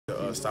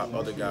stop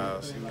other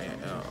guys and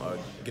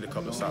get a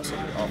couple of stops so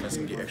the offense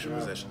can get extra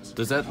possessions.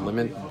 Does that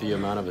limit the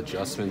amount of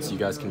adjustments you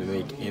guys can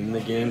make in the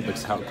game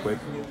because how quick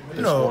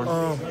they're No,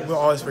 scoring? we'll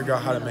always figure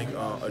out how to make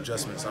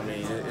adjustments. I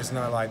mean, it's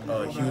not like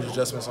huge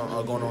adjustments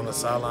going on the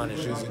sideline.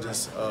 It's usually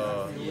just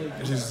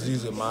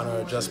minor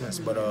adjustments,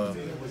 but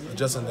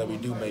adjustments that we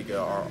do make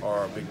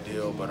are a big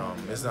deal. But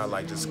it's not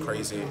like just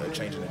crazy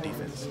change in the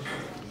defense.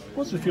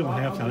 What's the feeling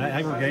at halftime?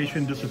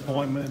 Aggravation,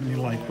 disappointment? I mean,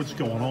 like, what's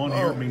going on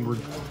here? I mean,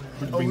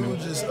 we were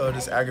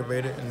just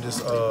aggravated and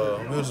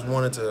we just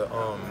wanted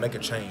to make a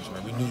change,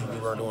 man. We knew we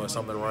weren't doing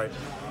something right,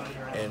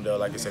 and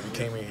like I said, we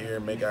came in here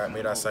and made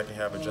our second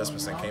half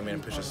adjustments and came in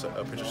and pitched a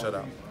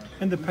shutout.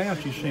 In the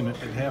past, you've seen at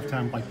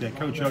halftime like that,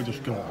 Coach O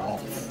just go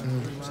off.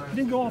 He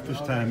didn't go off this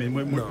time. And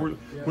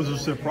was it a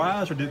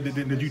surprise, or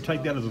did you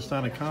take that as a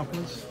sign of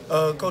confidence?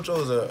 Coach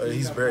O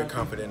he's very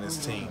confident in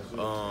his team.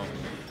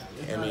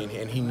 I mean,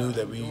 and he knew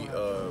that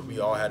we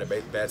all had a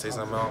bad taste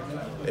in our mouth.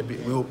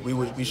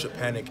 We should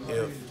panic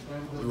if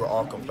we were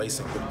all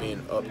complacent with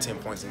being up 10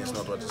 points against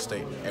Northwestern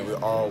State, and we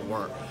all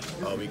weren't.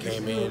 We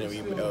came in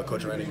and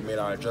Coach Randy made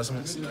our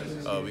adjustments.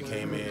 We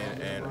came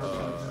in and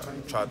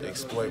tried to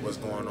exploit what's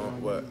going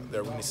on, what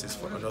their weaknesses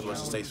for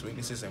Northwestern State's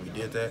weaknesses, and we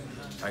did that.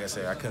 Like I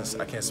said, I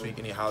can't speak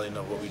any highly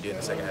enough what we did in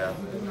the second half.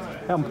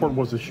 How important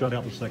was the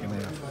shutout in the second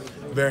half?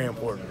 Very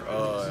important.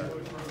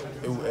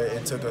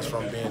 It took us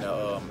from being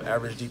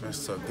average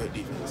defense to a good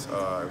defense.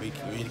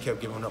 We kept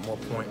giving up more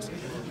points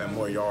and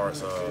more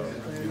yards.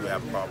 We would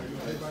have a problem.